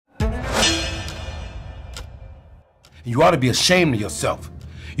You ought to be ashamed of yourself.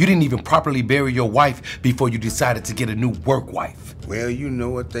 You didn't even properly bury your wife before you decided to get a new work wife. Well, you know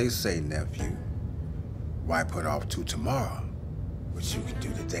what they say, nephew. Why put off to tomorrow what you can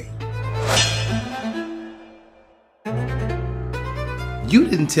do today? You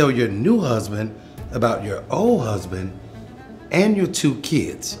didn't tell your new husband about your old husband and your 2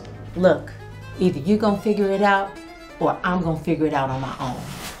 kids. Look, either you gonna figure it out or I'm gonna figure it out on my own.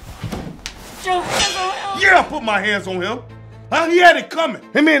 Yeah, I put my hands on him. Huh? He had it coming.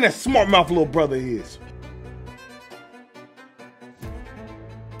 Him and that smart mouth little brother of his.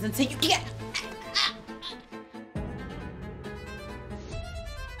 Until you get.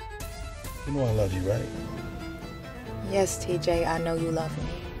 You know I love you, right? Yes, TJ, I know you love me.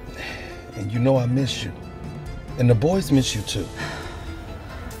 And you know I miss you. And the boys miss you too.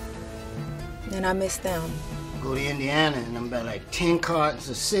 And I miss them. Go to Indiana and I'm about like 10 cartons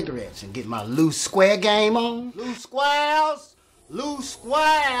of cigarettes and get my loose square game on. Loose squares! Loose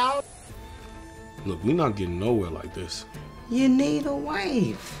squares! Look, we're not getting nowhere like this. You need a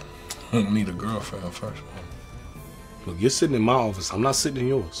wife. I need a girlfriend first. Look, you're sitting in my office. I'm not sitting in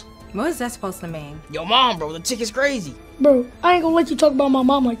yours. What is that supposed to mean? Yo, mom, bro, the chick is crazy. Bro, I ain't gonna let you talk about my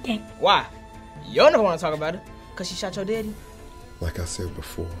mom like that. Why? You don't want to talk about it. Cause she shot your daddy? Like I said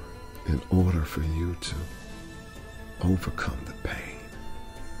before, in order for you to overcome the pain,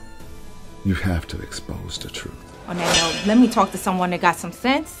 you have to expose the truth. On that note, let me talk to someone that got some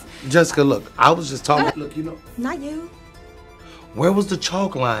sense. Jessica, look, I was just talking. Look, you know. Not you. Where was the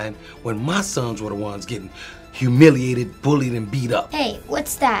chalk line when my sons were the ones getting humiliated, bullied, and beat up? Hey,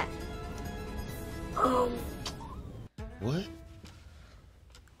 what's that? What?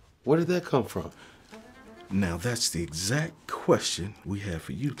 Where did that come from? Now, that's the exact question we have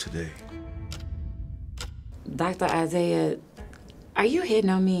for you today. Dr. Isaiah, are you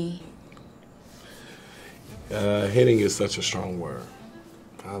hitting on me? Hitting is such a strong word.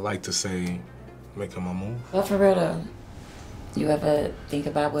 I like to say, making my move. Well, for real though, you ever think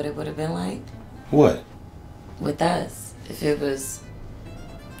about what it would have been like? What? With us, if it was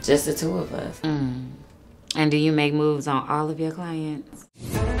just the 2 of us. And do you make moves on all of your clients?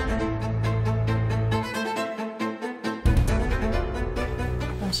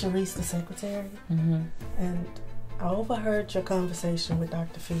 I'm Sharice, the secretary. And I overheard your conversation with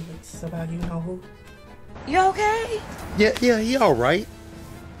Dr. Felix about you-know-who. You okay? Yeah, he all right.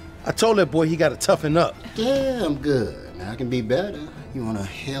 I told that boy he got to toughen up. Yeah, I'm good. Now I can be better. You wanna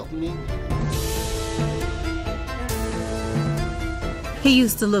help me? He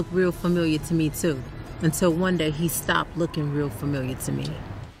used to look real familiar to me too, until one day he stopped looking real familiar to me.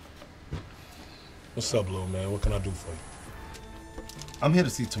 What's up, little man? What can I do for you? I'm here to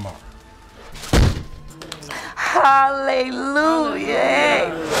see tomorrow. Hallelujah!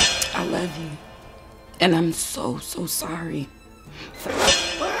 I love you. And I'm so sorry.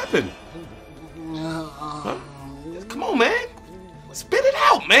 What happened? Huh? Come on, man. Spit it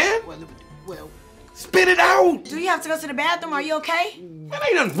out, man. Spit it out. Do you have to go to the bathroom? Are you okay? Man,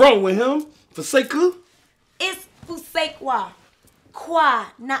 ain't nothing wrong with him. Forsaker. It's Fusekwa.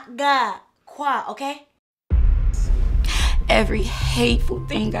 Kwa, not God. Kwa, okay? Every hateful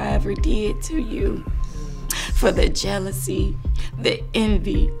thing I ever did to you, for the jealousy, the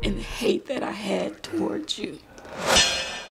envy, and the hate that I had towards you.